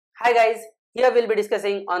Hi guys, here we'll be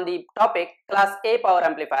discussing on the topic Class A Power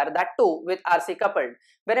Amplifier, that too with RC Coupled.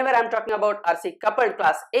 Whenever I'm talking about RC Coupled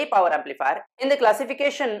Class A Power Amplifier, in the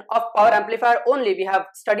classification of power amplifier only we have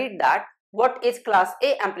studied that what is Class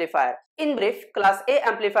A amplifier. In brief, Class A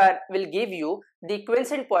amplifier will give you the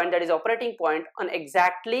quiescent point, that is operating point, on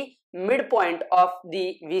exactly midpoint of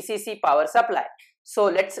the VCC power supply. So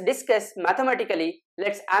let's discuss mathematically,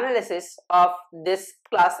 let's analysis of this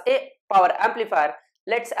Class A power amplifier.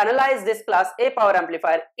 Let's analyze this Class A power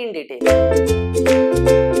amplifier in detail.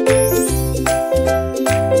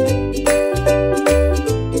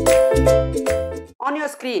 On your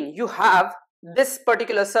screen you have this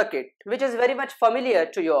particular circuit which is very much familiar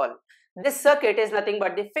to you all. This circuit is nothing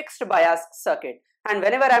but the fixed bias circuit, and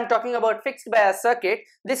whenever I am talking about fixed bias circuit,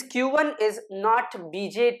 this Q1 is not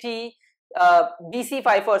BJT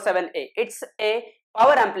BC547A, it's a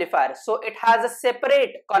power amplifier, so it has a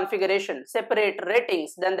separate configuration, separate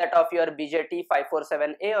ratings than that of your BJT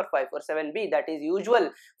 547A or 547B that is usual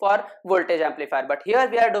for voltage amplifier. But here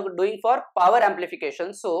we are doing for power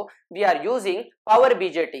amplification, so we are using power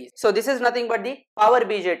BJTs. So this is nothing but the power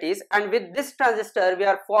BJTs, and with this transistor we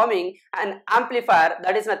are forming an amplifier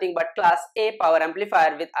that is nothing but Class A power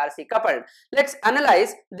amplifier with RC coupled. Let's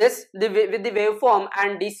analyze this with the waveform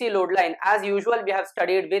and DC load line. As usual, we have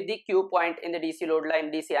studied with the Q point in the DC load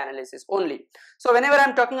line DC analysis only. So whenever I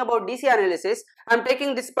am talking about DC analysis, I am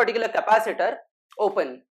taking this particular capacitor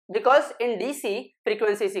open, because in DC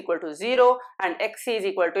frequency is equal to 0 and XC is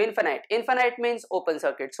equal to infinite. Infinite means open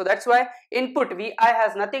circuit, so that's why input Vi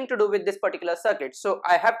has nothing to do with this particular circuit. So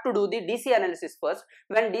I have to do the DC analysis first.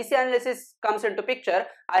 When DC analysis comes into picture,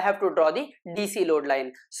 I have to draw the DC load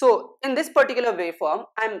line. So in this particular waveform,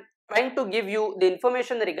 I am trying to give you the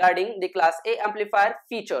information regarding the Class A amplifier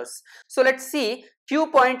features. So let's see, Q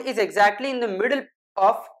point is exactly in the middle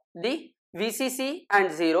of the VCC and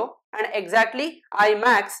 0, and exactly I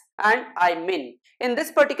max and I min. In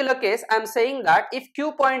this particular case, I am saying that if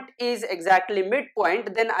Q point is exactly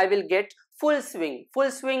midpoint, then I will get full swing. Full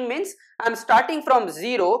swing means I am starting from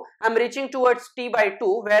 0, I am reaching towards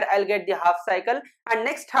T/2 where I will get the half cycle, and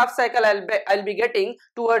next half cycle I'll be getting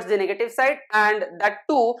towards the negative side, and that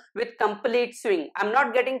too with complete swing. I am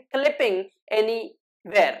not getting clipping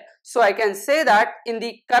anywhere. So I can say that in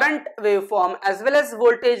the current waveform as well as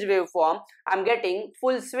voltage waveform, I am getting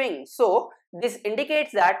full swing. So this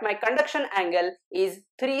indicates that my conduction angle is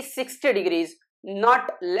 360 degrees,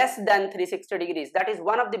 not less than 360 degrees. That is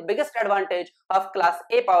one of the biggest advantage of Class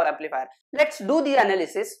A power amplifier. Let's do the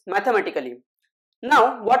analysis mathematically.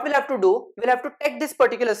 Now what we'll have to do, we'll have to take this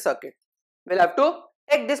particular circuit. We'll have to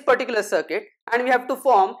take this particular circuit and we have to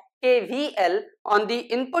form KVL on the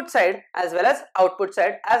input side as well as output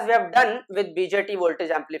side, as we have done with BJT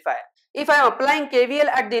voltage amplifier. If I am applying KVL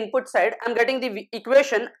at the input side, I am getting the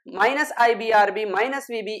equation minus IBRB minus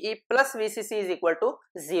VBE plus VCC is equal to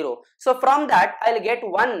 0. So from that I will get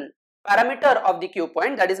one parameter of the Q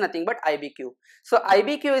point, that is nothing but IBQ. So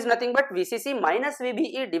IBQ is nothing but VCC minus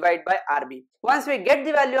VBE divided by RB. Once we get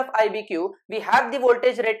the value of IBQ, we have the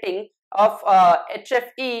voltage rating of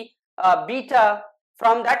HFE beta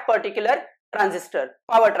from that particular transistor,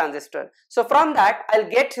 power transistor. So from that I'll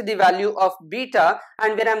get the value of beta,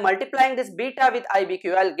 and when I'm multiplying this beta with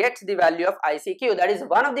IBQ, I'll get the value of ICQ. That is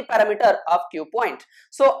one of the parameter of Q point.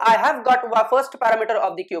 So I have got our first parameter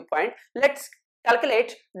of the Q point. Let's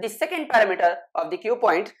calculate the second parameter of the Q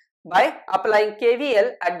point by applying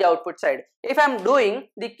KVL at the output side. If I'm doing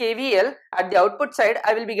the KVL at the output side,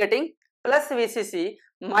 I will be getting plus VCC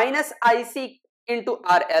minus IC into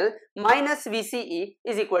RL minus VCE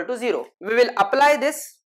is equal to 0. We will apply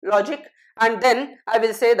this logic, and then I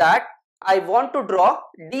will say that I want to draw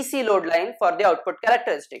DC load line for the output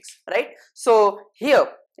characteristics, right? So here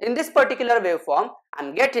in this particular waveform, I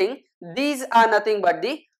am getting these are nothing but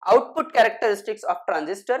the output characteristics of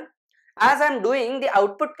transistor. As I am doing the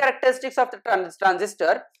output characteristics of the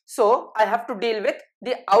transistor, so I have to deal with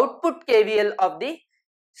the output KVL of the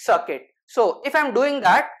circuit. So if I am doing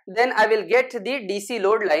that, then I will get the DC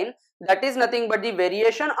load line, that is nothing but the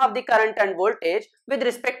variation of the current and voltage with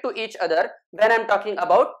respect to each other when I am talking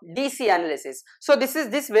about DC analysis. So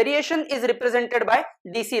this variation is represented by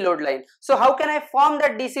DC load line. So how can I form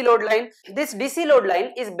that DC load line? This DC load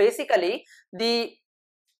line is basically the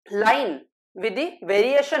line with the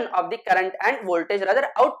variation of the current and voltage, rather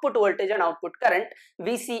output voltage and output current,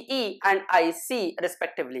 VCE and IC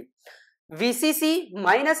respectively. VCC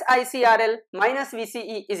minus ICRL minus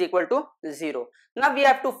VCE is equal to 0. Now we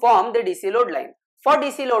have to form the DC load line. For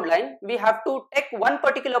DC load line, we have to take one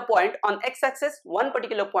particular point on x-axis, one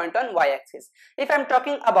particular point on y-axis. If I am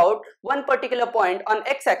talking about one particular point on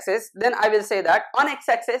x-axis, then I will say that on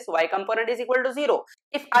x-axis, y component is equal to 0.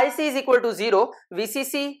 If IC is equal to 0,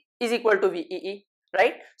 VCC is equal to VEE,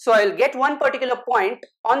 right? So I will get one particular point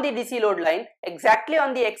on the DC load line exactly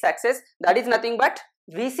on the x-axis, that is nothing but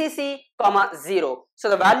VCC, 0.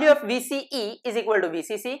 So the value of VCE is equal to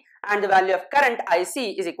VCC and the value of current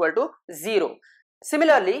IC is equal to 0.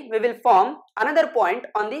 Similarly, we will form another point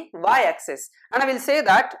on the y-axis and I will say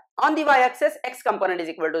that on the y-axis x component is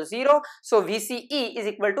equal to 0. So VCE is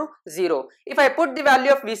equal to 0. If I put the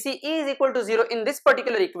value of VCE is equal to 0 in this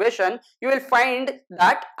particular equation, you will find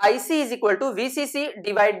that IC is equal to VCC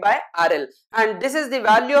divided by RL, and this is the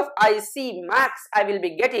value of IC max I will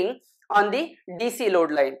be getting on the DC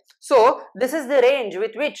load line. So this is the range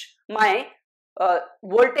with which my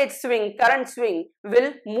voltage swing, current swing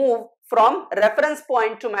will move from reference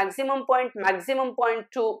point to maximum point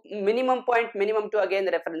to minimum point, minimum to again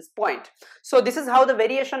the reference point. So this is how the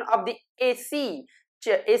variation of the AC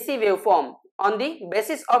waveform on the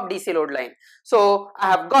basis of DC load line. So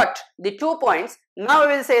I have got the 2 points. Now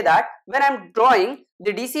I will say that when I am drawing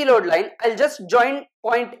the DC load line, I'll just join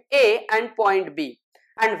point A and point B,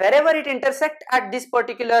 and wherever it intersect at this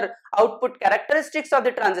particular output characteristics of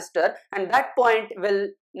the transistor, and that point will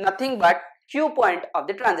nothing but Q point of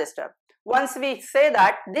the transistor. Once we say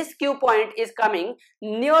that this Q point is coming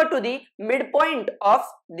near to the midpoint of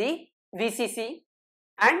the VCC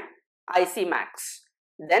and IC max,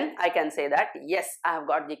 then I can say that yes, I have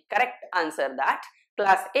got the correct answer, that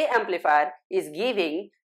class A amplifier is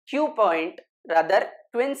giving Q point, rather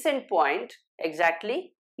quiescent point,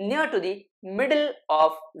 exactly near to the middle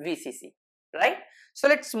of VCC, right? So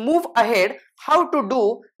let's move ahead how to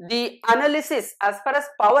do the analysis as far as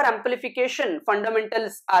power amplification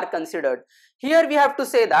fundamentals are considered. Here we have to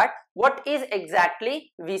say that what is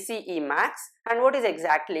exactly VCE max and what is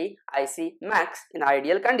exactly IC max in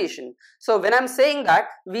ideal condition. So when I am saying that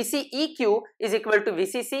VCEQ is equal to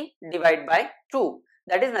VCC divided by 2,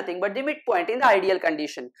 that is nothing but the midpoint in the ideal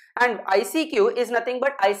condition, and ICQ is nothing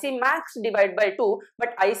but IC max divided by 2,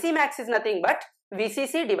 but IC max is nothing but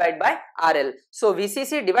VCC divided by RL. So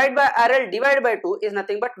VCC divided by RL divided by 2 is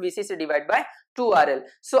nothing but VCC divided by 2RL.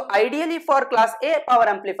 So ideally for class A power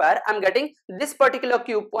amplifier, I am getting this particular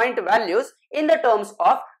Q point values in the terms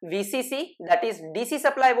of VCC, that is DC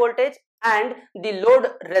supply voltage, and the load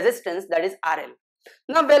resistance, that is RL.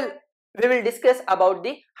 Now we will discuss about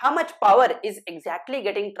the how much power is exactly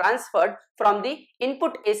getting transferred from the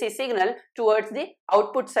input AC signal towards the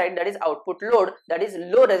output side, that is output load, that is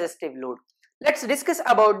low resistive load. Let's discuss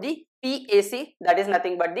about the PAC, that is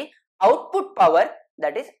nothing but the output power,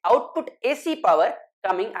 that is output AC power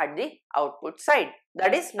coming at the output side,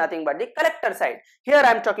 that is nothing but the collector side. Here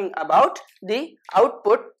I am talking about the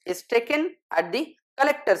output is taken at the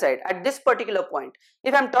collector side at this particular point.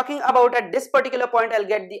 If I am talking about at this particular point I'll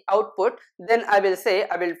get the output, then I will say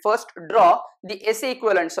I will first draw the AC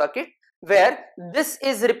equivalent circuit where this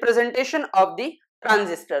is representation of the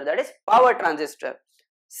transistor, that is power transistor.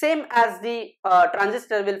 Same as the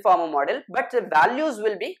transistor will form a model, but the values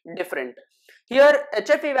will be different. Here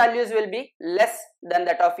HFE values will be less than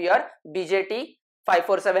that of your BJT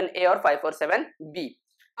 547A or 547B.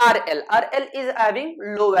 RL is having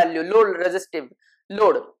low value, low resistive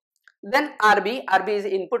load. Then RB is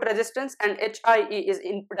input resistance, and HIE is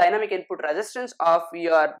dynamic input resistance of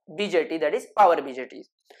your BJT, that is power BJTs.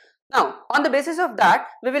 Now on the basis of that,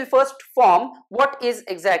 we will first form what is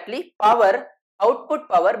exactly power, output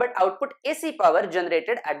power, but output AC power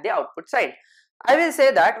generated at the output side. I will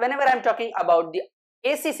say that whenever I am talking about the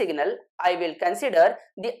AC signal, I will consider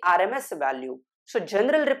the RMS value. So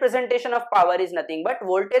general representation of power is nothing but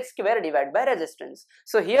voltage square divided by resistance.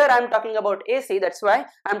 So here I am talking about AC, that's why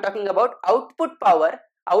I am talking about output power,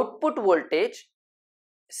 output voltage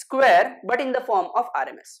square, but in the form of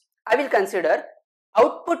RMS. I will consider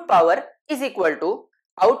output power is equal to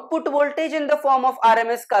output voltage in the form of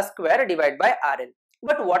RMS ka square divided by RL.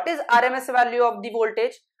 But what is RMS value of the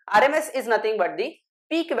voltage? RMS is nothing but the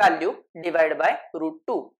peak value divided by root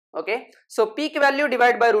 2. Okay, so peak value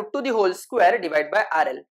divided by root 2 the whole square divided by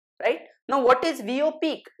RL, right? Now what is VO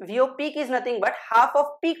peak? VO peak is nothing but half of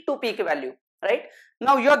peak to peak value, right?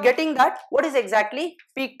 Now you are getting that what is exactly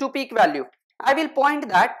peak to peak value. I will point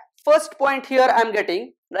that first point here I am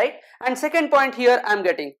getting, right, and second point here I am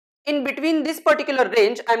getting. In between this particular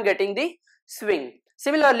range I am getting the swing.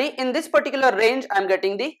 Similarly in this particular range I am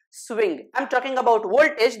getting the swing. I am talking about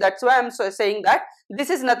voltage, that's why I am saying that this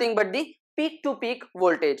is nothing but the peak to peak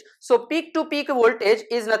voltage. So peak to peak voltage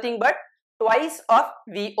is nothing but twice of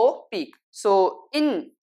VO peak. So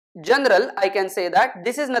in general, I can say that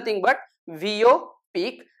this is nothing but VO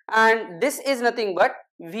peak and this is nothing but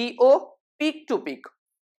VO peak to peak.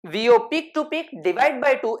 VO peak to peak divided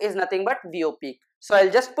by 2 is nothing but VO peak. So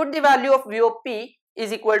I'll just put the value of VOP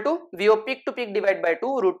is equal to VO peak to peak divided by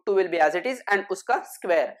 2, root 2 will be as it is and uska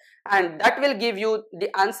square, and that will give you the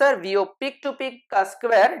answer VO peak to peak ka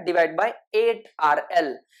square divided by 8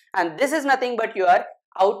 RL, and this is nothing but your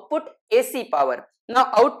output AC power.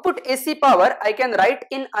 Now output AC power I can write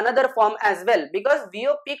in another form as well, because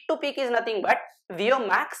VO peak to peak is nothing but VO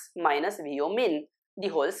max minus VO min the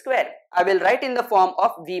whole square. I will write in the form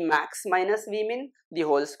of V max minus V min the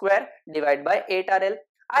whole square divided by 8 RL.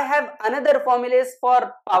 I have another formulas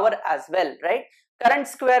for power as well, right? Current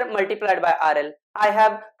square multiplied by RL. I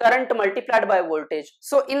have current multiplied by voltage.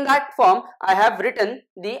 So in that form, I have written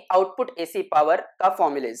the output AC power ka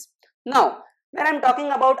formulas. Now, when I am talking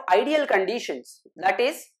about ideal conditions, that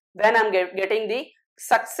is when I am getting the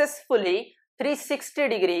successfully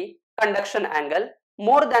 360-degree conduction angle,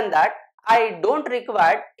 more than that, I don't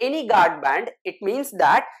require any guard band. It means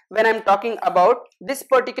that when I am talking about this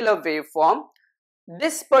particular waveform,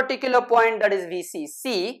 this particular point, that is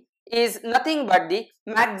VCC, is nothing but the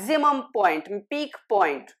maximum point, peak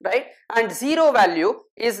point, right? And zero value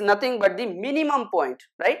is nothing but the minimum point,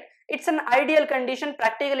 right? It's an ideal condition.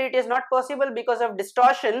 Practically it is not possible because of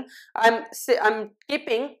distortion. I'm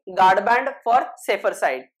keeping guard band for safer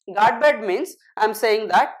side. Guard band means I'm saying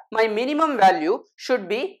that my minimum value should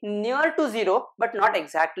be near to 0 but not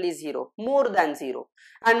exactly 0, more than 0,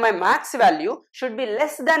 and my max value should be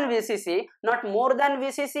less than VCC, not more than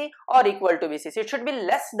VCC or equal to VCC. It should be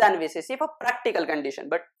less than VCC for practical condition,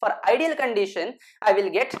 but for ideal condition I will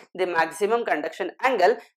get the maximum conduction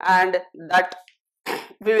angle, and that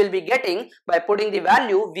we will be getting by putting the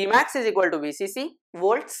value Vmax is equal to VCC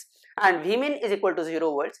volts and Vmin is equal to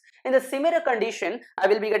 0 volts. In the similar condition, I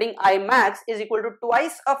will be getting Imax is equal to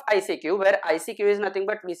twice of ICQ, where ICQ is nothing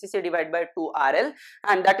but VCC divided by 2 RL,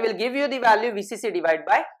 and that will give you the value VCC divided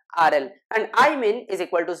by RL, and Imin is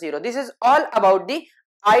equal to 0. This is all about the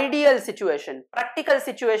ideal situation. Practical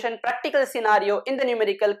situation, practical scenario in the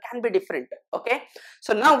numerical can be different. Okay,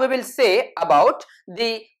 so now we will say about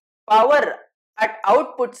the power at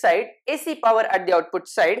output side. AC power at the output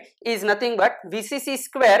side is nothing but VCC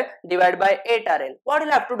square divided by 8 RL. What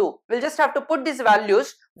we'll have to do? We'll just have to put these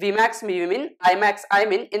values Vmax, Vmin, Imax,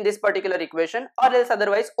 Imin in this particular equation, or else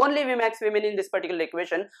otherwise only Vmax, Vmin in this particular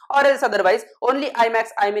equation, or else otherwise only Imax,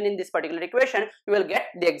 Imin in this particular equation. You will get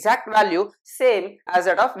the exact value same as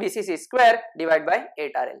that of VCC square divided by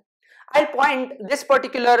 8 RL. I'll point this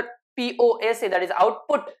particular POAC, that is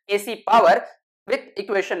output AC power, with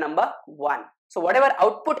equation number 1. So whatever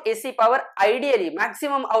output AC power, ideally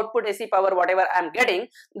maximum output AC power whatever I am getting,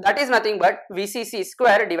 that is nothing but VCC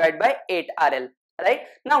square divided by 8 RL. Right?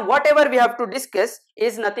 Now whatever we have to discuss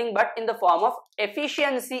is nothing but in the form of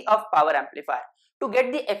efficiency of power amplifier. To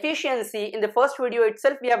get the efficiency, in the first video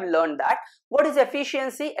itself we have learned that what is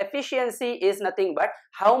efficiency? Efficiency is nothing but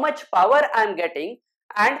how much power I am getting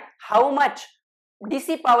and how much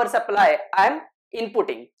DC power supply I am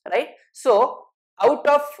inputting, right? So out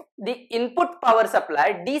of the input power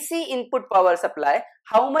supply, DC input power supply,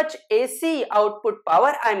 how much AC output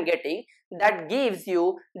power I am getting, that gives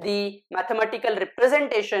you the mathematical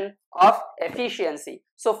representation of efficiency.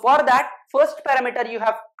 So for that, first parameter you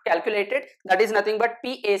have calculated, that is nothing but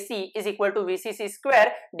PAC is equal to VCC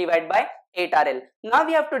square divided by 8 RL. Now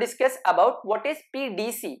we have to discuss about what is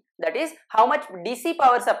PDC, that is how much DC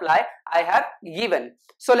power supply I have given.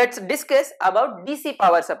 So let's discuss about DC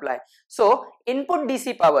power supply. So input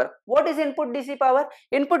DC power. What is input DC power?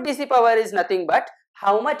 Input DC power is nothing but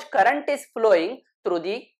how much current is flowing through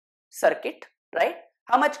the circuit, right?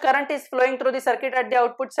 How much current is flowing through the circuit at the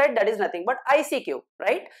output side, that is nothing but ICQ,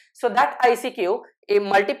 right? So that ICQ is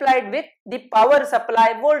multiplied with the power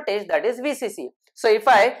supply voltage, that is VCC. So if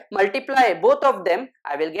I multiply both of them,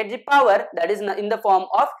 I will get the power, that is in the form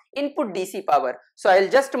of input DC power. So I will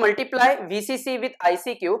just multiply VCC with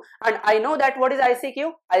ICQ, and I know that what is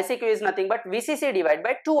ICQ? ICQ is nothing but VCC divided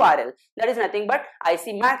by 2 RL, that is nothing but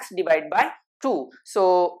IC max divided by 2.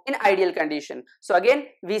 So in ideal condition, so again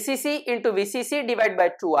VCC into VCC divided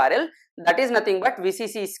by 2 RL, that is nothing but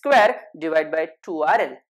VCC square divided by 2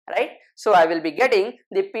 RL, right? So I will be getting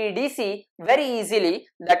the PDC very easily,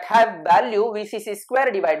 that have value VCC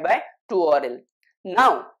square divided by 2 RL.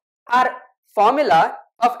 Now our formula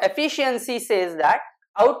of efficiency says that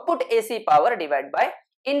output AC power divided by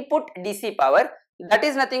input DC power, that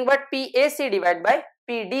is nothing but PAC divided by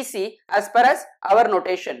PDC as per as our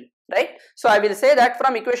notation. right? So I will say that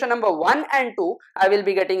from equation number 1 and 2, I will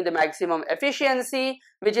be getting the maximum efficiency,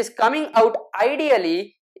 which is coming out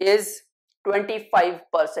ideally is 25%,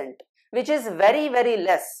 which is very, very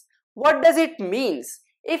less. What does it means?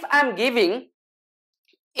 If I am giving,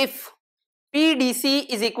 if PDC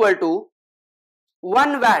is equal to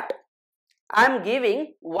 1 watt, I am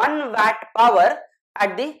giving 1 watt power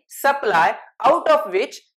at the supply, out of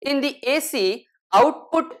which in the AC,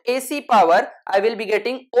 output AC power, I will be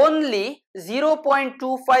getting only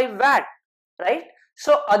 0.25 watt, right?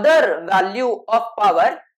 So other value of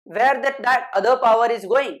power, where that other power is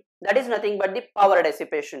going, that is nothing but the power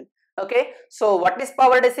dissipation. Okay, so what is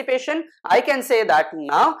power dissipation? I can say that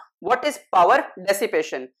now, what is power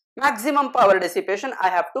dissipation? Maximum power dissipation I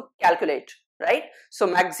have to calculate, right? So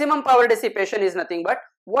maximum power dissipation is nothing but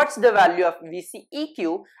what's the value of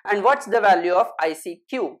VCEQ and what's the value of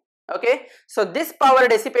ICQ. Okay, so this power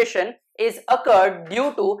dissipation is occurred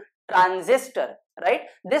due to transistor, right?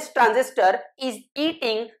 This transistor is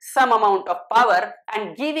eating some amount of power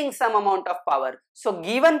and giving some amount of power. So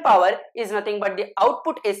given power is nothing but the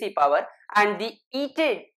output AC power, and the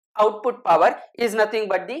eaten output power is nothing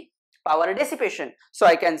but the power dissipation. So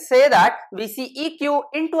I can say that VCEQ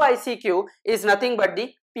into ICQ is nothing but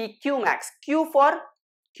the PQ max, Q for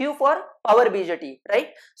power BJT, right?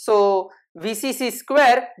 So VCC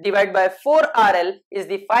square divided by 4RL is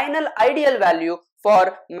the final ideal value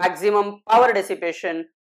for maximum power dissipation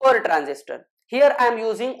per transistor. Here I am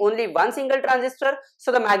using only one single transistor,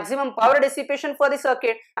 so the maximum power dissipation for the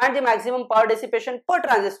circuit and the maximum power dissipation per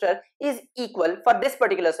transistor is equal for this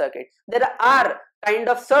particular circuit. There are kind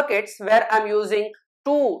of circuits where I am using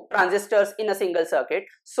 2 transistors in a single circuit,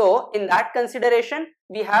 so in that consideration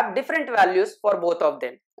we have different values for both of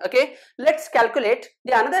them. Okay, let's calculate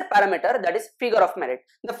the another parameter, that is figure of merit.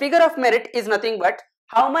 The figure of merit is nothing but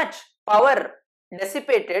how much power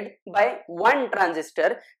dissipated by one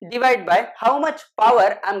transistor divided by how much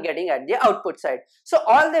power I am getting at the output side. So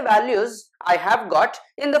all the values I have got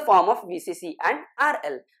in the form of VCC and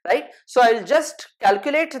RL, right? So I will just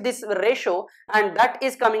calculate this ratio, and that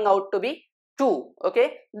is coming out to be 2.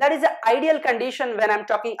 Okay, that is the ideal condition when I am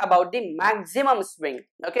talking about the maximum swing.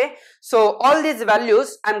 Okay, so all these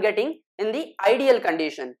values I am getting in the ideal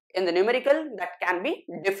condition. In the numerical, that can be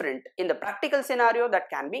different. In the practical scenario, that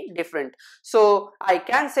can be different. So I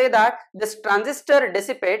can say that this transistor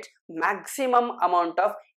dissipates maximum amount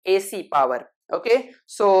of AC power. Okay,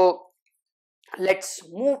 so let's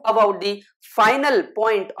move about the final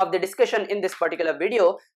point of the discussion in this particular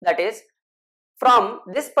video, that is, from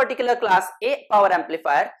this particular class A power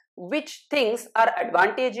amplifier, which things are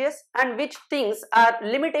advantageous and which things are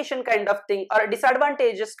limitation kind of thing or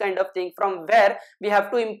disadvantageous kind of thing, from where we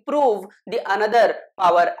have to improve the another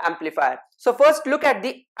power amplifier. So first look at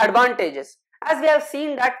the advantages. As we have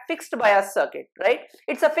seen that fixed bias circuit, right?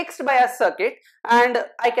 It's a fixed bias circuit, and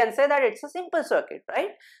I can say that it's a simple circuit, right?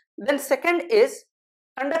 Then second is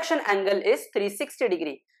conduction angle is 360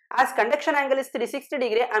 degree. As conduction angle is 360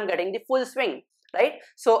 degree, I am getting the full swing, right?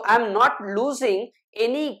 So I am not losing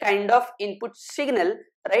any kind of input signal,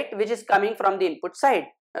 right, which is coming from the input side.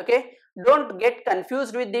 Okay, don't get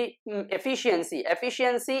confused with the efficiency.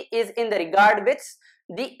 Efficiency is in the regard with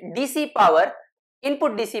the DC power,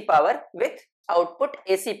 input DC power with output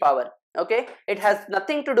AC power. Okay, it has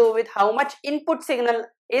nothing to do with how much input signal,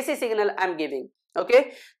 AC signal I am giving.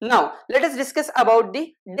 Okay, now let us discuss about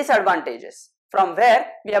the disadvantages, from where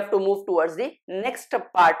we have to move towards the next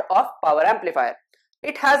part of power amplifier.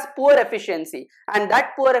 It has poor efficiency, and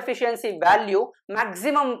that poor efficiency value,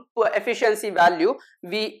 maximum efficiency value,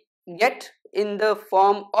 we get in the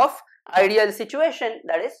form of ideal situation,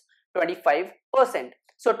 that is 25%.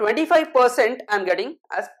 So 25% I am getting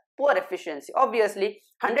as poor efficiency. Obviously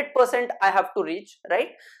 100% I have to reach, right?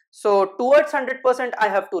 So towards 100% I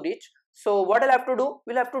have to reach. So what I'll have to do?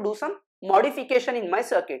 We'll have to do some modification in my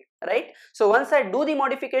circuit, right? So once I do the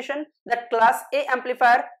modification, that class A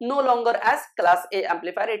amplifier no longer as class A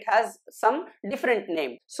amplifier, it has some different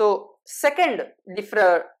name. So second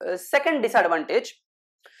disadvantage,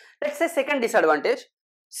 let's say second disadvantage,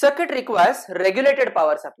 circuit requires regulated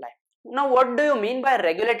power supply. Now what do you mean by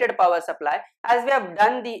regulated power supply? As we have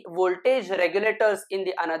done the voltage regulators in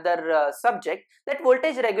the another subject, that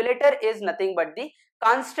voltage regulator is nothing but the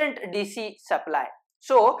constant DC supply.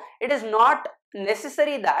 So it is not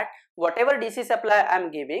necessary that whatever DC supply I am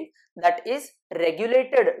giving, that is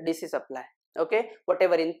regulated DC supply. Okay,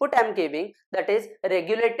 whatever input I am giving, that is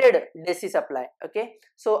regulated DC supply. Okay,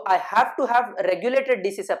 so I have to have regulated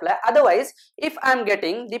DC supply. Otherwise, if I am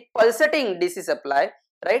getting the pulsating DC supply,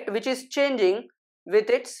 right, which is changing with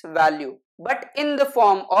its value, but in the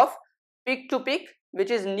form of peak to peak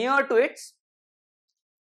which is near to its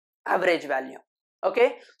average value.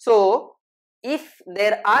 Okay, so if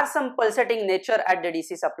there are some pulsating nature at the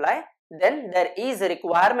DC supply, then there is a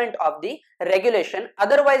requirement of the regulation.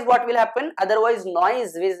 Otherwise what will happen? Otherwise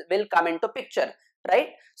noise will come into picture, right?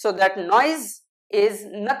 So that noise is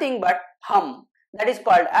nothing but hum, that is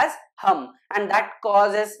called as hum, and that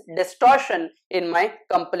causes distortion in my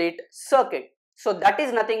complete circuit. So that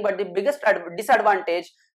is nothing but the biggest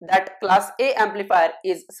disadvantage that Class A amplifier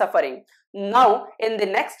is suffering. Now in the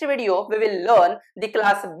next video we will learn the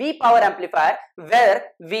Class B power amplifier, where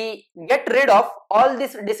we get rid of all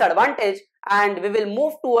this disadvantage and we will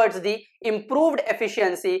move towards the improved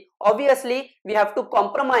efficiency. Obviously we have to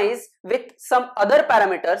compromise with some other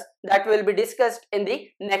parameters that will be discussed in the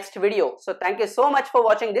next video. So thank you so much for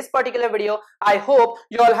watching this particular video. I hope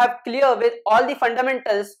you all have clear with all the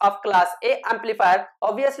fundamentals of Class A amplifier.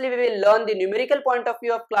 Obviously we will learn the numerical point of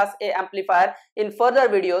view of Class A amplifier in further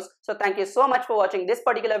videos. So thank you so much for watching this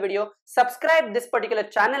particular video. Subscribe this particular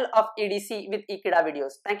channel of EDC with Ekeeda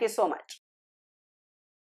videos. Thank you so much.